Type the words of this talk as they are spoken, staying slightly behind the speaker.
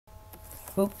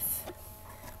Oops.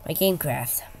 My game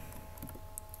crashed.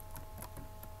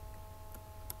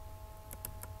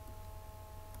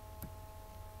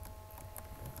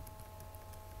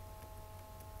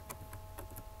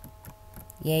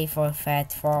 Yay for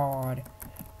fast forward.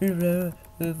 I'm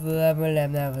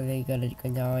not really gonna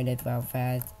control it real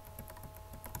fast.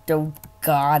 Oh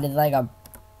god, it's like a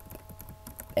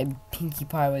Pinkie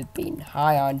Pie was being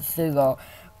high on sugar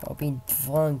or being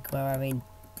drunk while having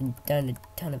done a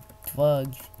ton of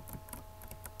drugs.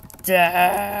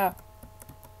 Duh!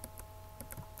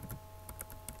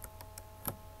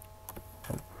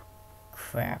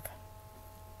 Crap.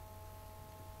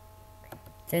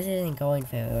 This isn't going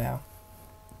very well.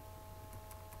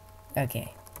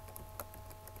 Okay.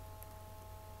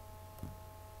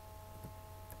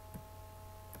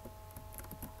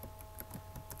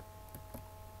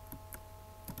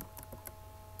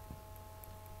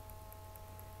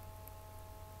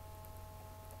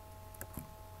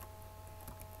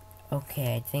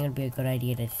 Okay, I think it'd be a good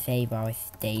idea to save our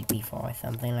state before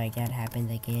something like that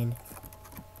happens again.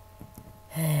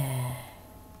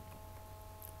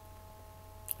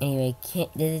 Anyway, this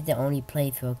is the only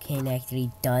place where Ken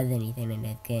actually does anything in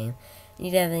this game.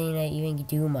 He doesn't even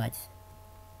do much.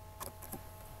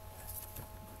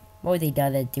 Most he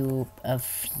does is do a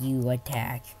few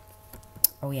attacks.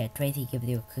 Oh yeah, Tracy gives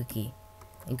you a cookie.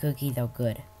 And cookies are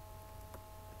good.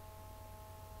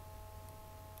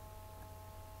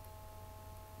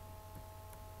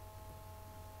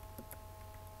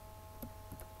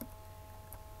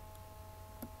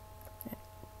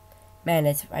 Man,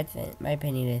 my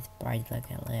opinion is Bride's look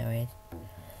hilarious.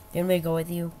 Didn't we go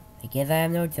with you? I guess I have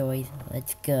no choice.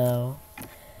 Let's go.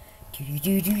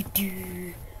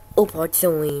 Oh,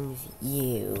 joins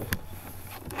you.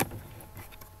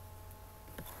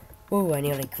 Ooh, I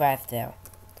nearly crashed out.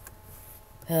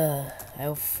 I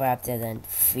hope Flap doesn't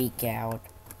freak out.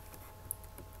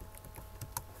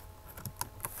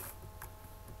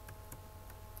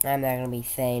 I'm not gonna be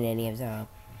saying any of the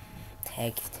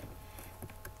text.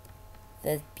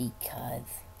 Just because.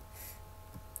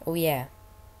 Oh yeah.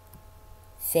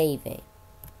 Saving.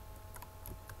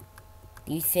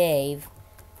 You save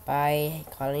by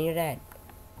calling your dad.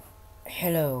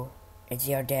 Hello, it's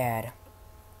your dad.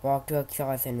 Walk to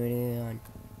exhaust and renew on.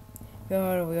 You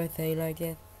know what we're saying like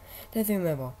this? Just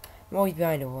remember, I'm always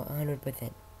behind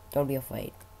 100%. Don't be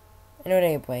afraid. I know that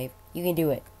you're brave. You can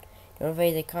do it. Don't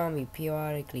afraid to call me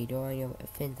periodically during your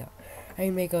offense. I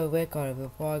can make a record of your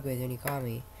progress when you call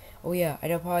me. Oh yeah, I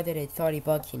deposited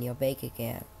 $30 in your bank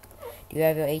account. Do you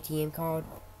have your ATM card?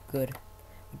 Good.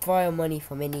 Withdraw your money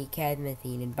from any cash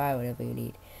machine and buy whatever you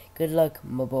need. Good luck,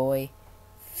 my boy.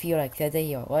 Feel like such a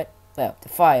hero. What? Well, the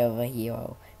fire of a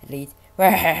hero, at least.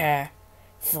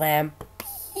 Slam.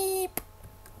 Beep.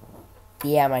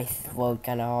 Yeah, my throat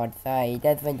kinda hard. Sorry.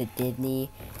 That's went to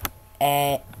Disney.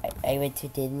 And I went to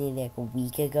Disney like a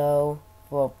week ago.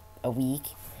 For a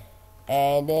week.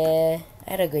 And I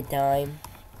had a good time.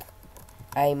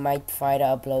 I might try to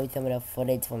upload some of the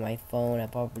footage from my phone. I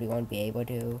probably won't be able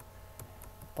to.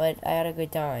 But I had a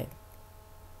good time.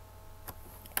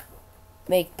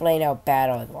 Explain how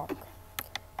battles work.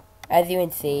 As you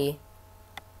can see,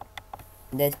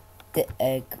 the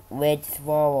red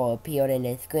swirl appeared in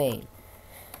the screen.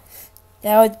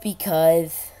 That was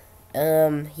because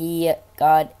he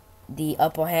got the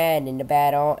upper hand in the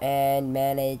battle and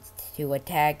managed to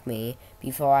attack me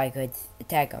before I could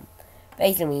attack him.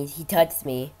 Basically means he touched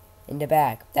me in the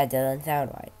back. That doesn't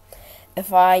sound right.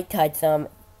 If I touch him,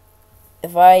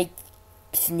 if I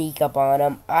sneak up on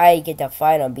him, I get to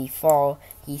fight him before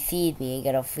he sees me and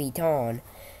get a free turn.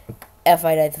 If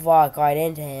I just walk right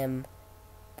into him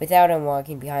without him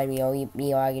walking behind me or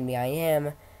me walking behind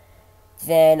him,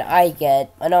 then I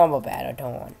get a normal battle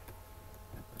turn.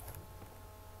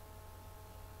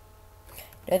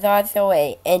 There's also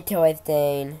an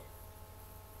interesting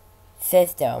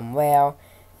system where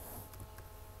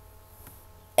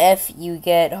if you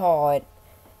get hurt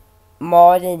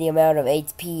more than the amount of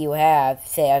HP you have,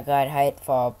 say I got hit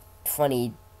for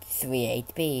 23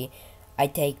 HP, I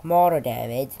take mortal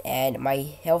damage and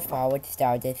my health bar would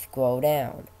start to scroll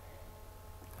down.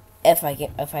 If I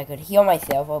could heal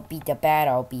myself or beat the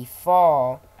battle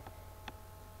before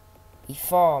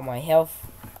my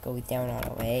health goes down all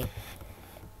the way,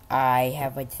 I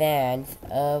have a chance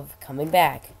of coming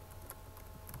back.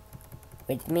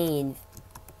 Which means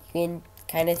you can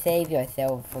kind of save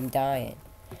yourself from dying.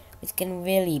 Which can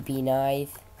really be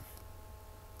nice.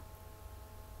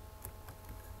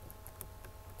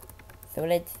 So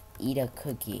let's eat a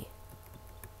cookie.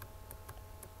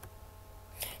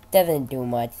 Doesn't do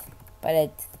much, but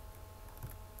it's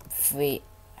free.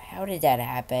 How did that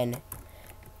happen?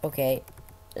 Okay,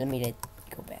 let me just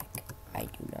go back. I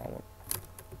do not want.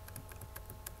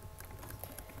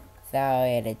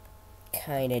 Sorry, I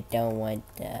kind of don't want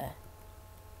to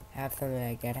have something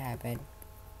like that happen.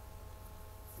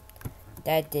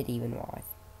 That did even worse.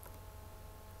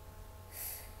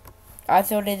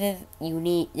 Also, this is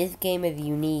unique. This game is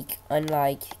unique,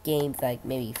 unlike games like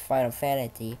maybe Final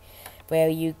Fantasy, where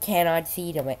you cannot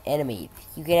see the enemies.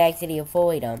 You can actually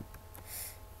avoid them.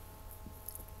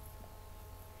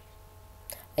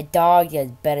 A dog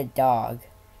is better dog.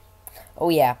 Oh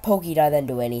yeah, Pokey doesn't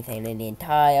do anything in the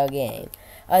entire game,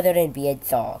 other than be a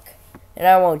dog. And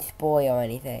I won't spoil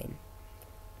anything.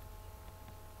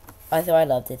 Also, I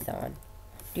love this song.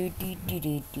 Do do do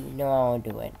do do. No, I won't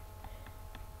do it.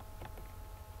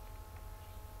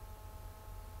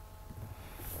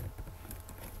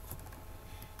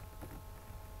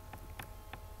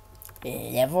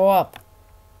 Level up.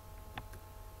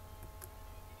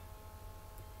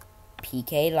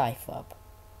 PK life up.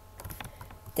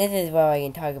 This is where I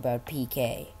can talk about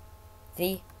PK.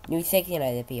 See? New section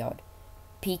has appeared.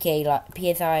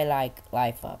 PSI like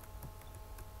life up.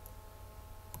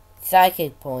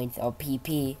 Psychic points, or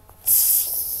PP,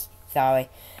 sorry,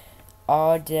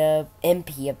 are the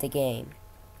MP of the game.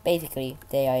 Basically,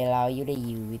 they allow you to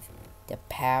use the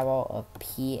power of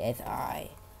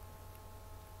PSI.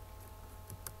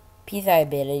 PSI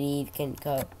abilities can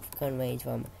range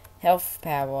from health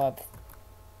power-ups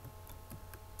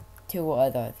to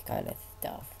other kind of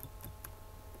stuff.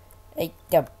 It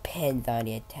depends on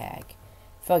the attack.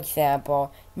 For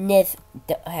example, Nis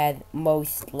has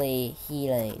mostly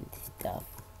healing stuff,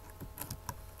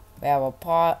 while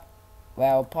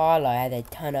Paula has a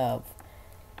ton of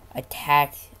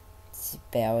attack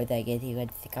spells, I guess you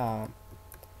could call them.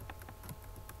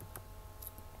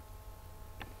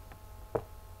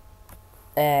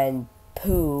 And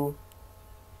Pooh,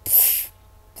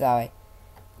 sorry,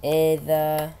 is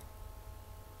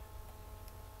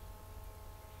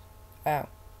wow.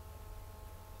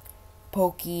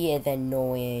 Pokey is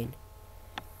annoying.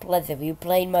 Plus, if you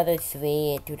played Mother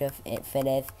 3 to the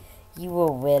finish, you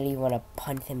will really want to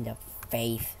punch him in the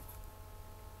face.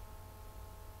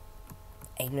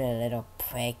 Ignorant little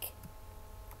prick.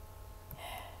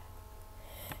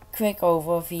 Quick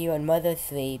overview on Mother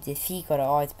 3, The Secret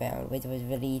of EARTHBOUND, which was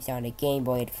released on the Game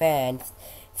Boy Advance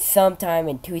sometime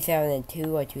in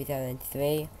 2002 or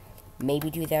 2003,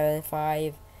 maybe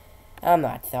 2005. I'm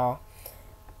not sure.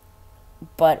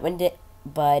 But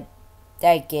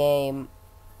that game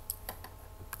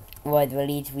was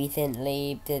released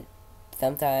recently,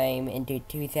 sometime into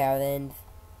 2000s,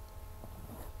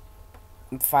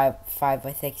 5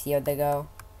 or 6 years ago.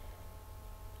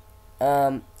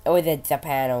 It was a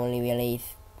Japan only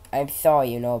release. I'm sorry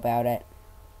you know about it.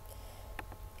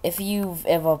 If you've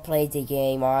ever played the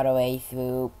game all the way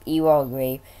through, you will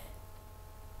agree.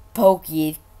 Pokey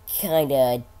is kinda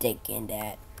a dick in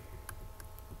that.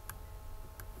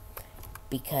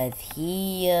 Because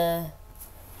he,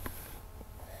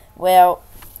 well,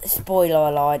 spoiler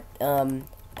alert,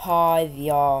 pause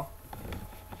y'all.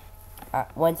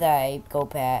 Once I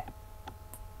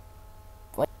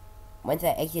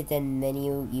exit the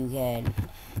menu, you can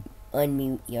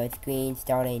unmute your screen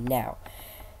starting now.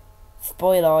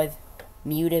 Spoilers,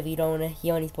 mute if you don't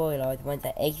hear any spoilers. Once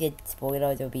I exit,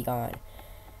 spoilers will be gone.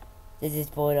 This is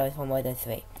spoilers for Mother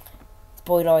 3.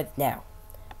 Spoilers now.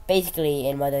 Basically,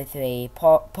 in Mother 3,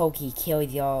 Pokey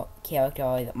kills your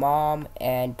character's mom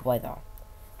and brother.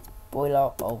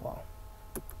 Spoiler over.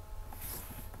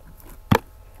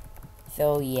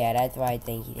 So yeah, that's why I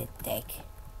think he's a dick.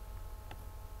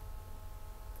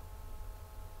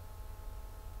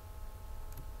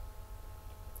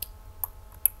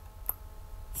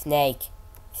 Snake.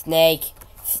 Snake.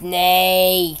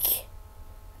 Snake!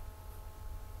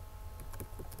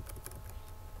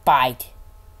 Bite.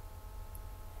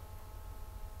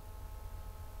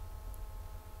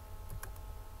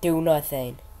 Do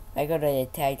nothing. I gotta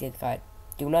attack this guy.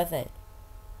 Do nothing.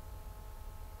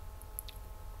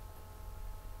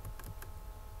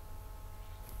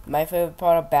 My favorite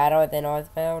part of Battle than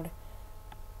EARTHBOUND,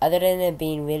 other than it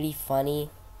being really funny,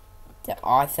 the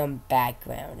awesome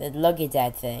background. Look at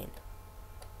that thing.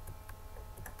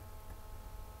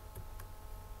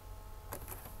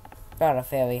 Not a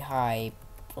very high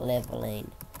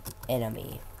leveling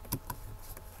enemy,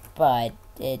 but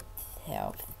it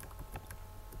helps.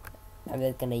 I'm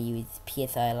just gonna use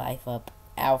PSI Life Up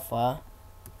Alpha.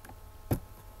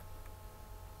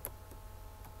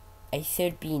 I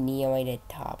should be near the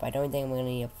top. I don't think I'm gonna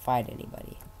need to fight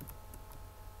anybody.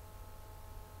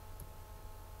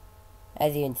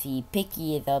 As you can see,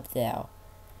 Picky is up there.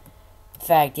 In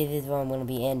fact, this is where I'm gonna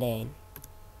be ending.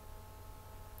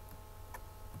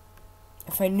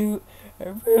 If I knew,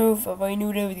 if I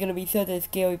knew there was gonna be such a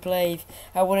scary place,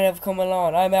 I wouldn't have come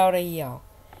along. I'm out of here.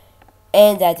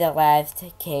 And that's the last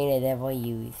cane I've ever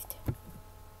used.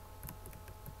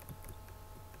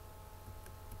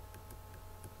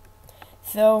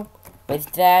 So,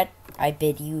 with that, I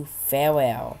bid you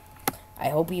farewell. I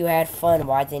hope you had fun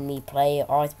watching me play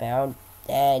Earthbound,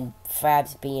 and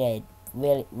perhaps being a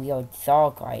really weird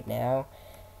song right now,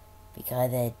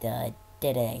 because it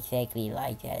didn't exactly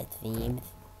like that, it seems.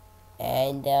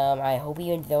 And I hope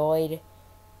you enjoyed.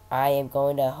 I am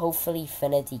going to hopefully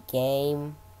finish the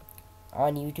game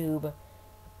on YouTube,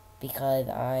 because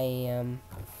I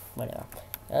whatever.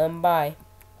 Bye.